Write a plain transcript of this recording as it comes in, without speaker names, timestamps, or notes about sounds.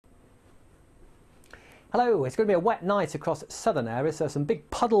Hello, it's going to be a wet night across southern areas, so some big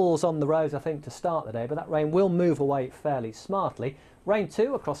puddles on the roads I think to start the day, but that rain will move away fairly smartly. Rain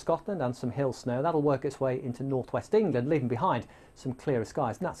too across Scotland and some hill snow. That'll work its way into northwest England, leaving behind some clearer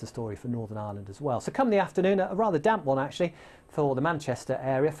skies, and that's the story for Northern Ireland as well. So come the afternoon, a rather damp one actually for the Manchester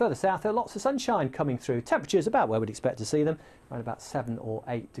area. Further south there, lots of sunshine coming through. Temperatures about where we'd expect to see them, around about 7 or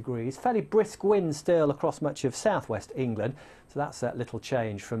 8 degrees. Fairly brisk winds still across much of southwest England, so that's a little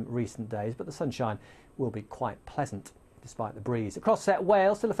change from recent days, but the sunshine will be quite pleasant despite the breeze. Across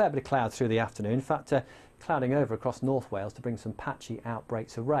Wales, still a fair bit of cloud through the afternoon. In fact, clouding over across North Wales to bring some patchy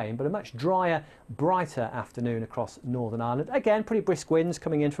outbreaks of rain, but a much drier, brighter afternoon across Northern Ireland. Again, pretty brisk winds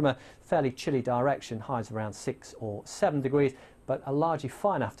coming in from a fairly chilly direction, highs around 6 or 7 degrees, but a largely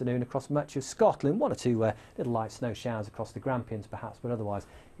fine afternoon across much of Scotland. One or two little light snow showers across the Grampians perhaps, but otherwise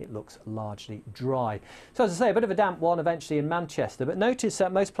it looks largely dry. So as I say, a bit of a damp one eventually in Manchester, but notice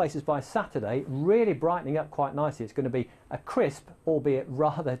that most places by Saturday really brightening up quite nicely. It's going to be a crisp, albeit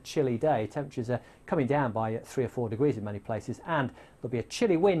rather chilly day. Temperatures are coming down by 3 or 4 degrees in many places, and there'll be a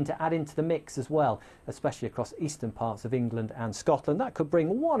chilly wind to add into the mix as well, especially across eastern parts of England and Scotland. That could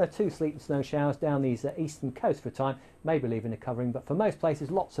bring 1 or 2 sleet and snow showers down these eastern coast for a time, maybe leaving a covering, but for most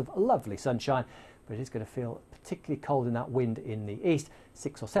places lots of lovely sunshine. But it is going to feel particularly cold in that wind in the east,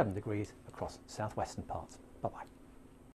 6 or 7 degrees across southwestern parts. Bye-bye.